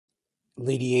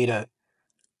Lady Ada,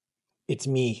 it's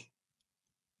me,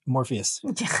 Morpheus.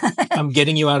 I'm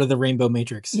getting you out of the rainbow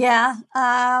matrix. Yeah.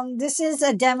 This is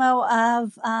a demo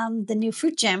of the new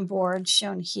Fruit Jam board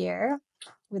shown here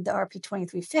with the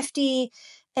RP2350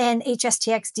 and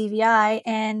HSTX DVI.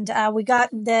 And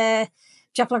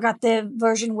Jepler got the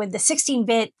version with the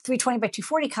 16-bit 320 by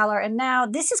 240 color. And now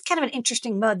this is kind of an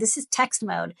interesting mode. This is text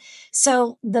mode.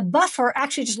 So the buffer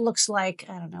actually just looks like,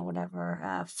 I don't know,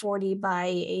 whatever, 40 by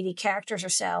 80 characters or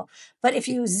so. But if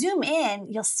you zoom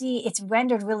in, you'll see it's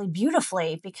rendered really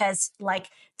beautifully because like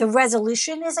the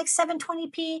resolution is like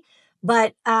 720p,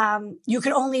 but you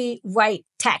can only write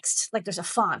text. Like there's a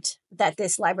font that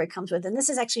this library comes with. And this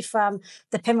is actually from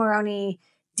the Pimoroni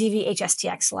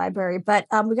DVHSTX library. But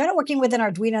we got it working with an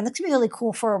Arduino. And this can be really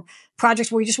cool for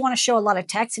projects where you just want to show a lot of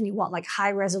text and you want like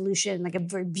high resolution, like a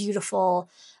very beautiful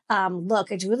look.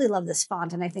 I just really love this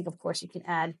font. And I think, of course, you can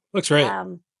add. Looks right.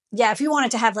 Yeah, if you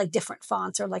wanted to have like different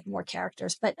fonts or like more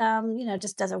characters. But,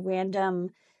 just does a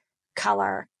random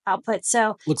color output.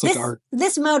 So looks like art.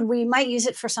 This mode, we might use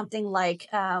it for something like,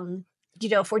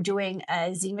 if we're doing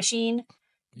a Z machine,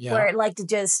 where it like to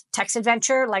just text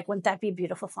adventure, like wouldn't that be a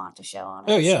beautiful font to show on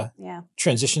it? Oh yeah. So, yeah.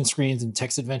 Transition screens and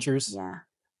text adventures. Yeah.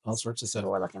 All sorts of stuff. That's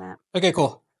what we're looking at. Okay,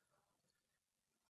 cool.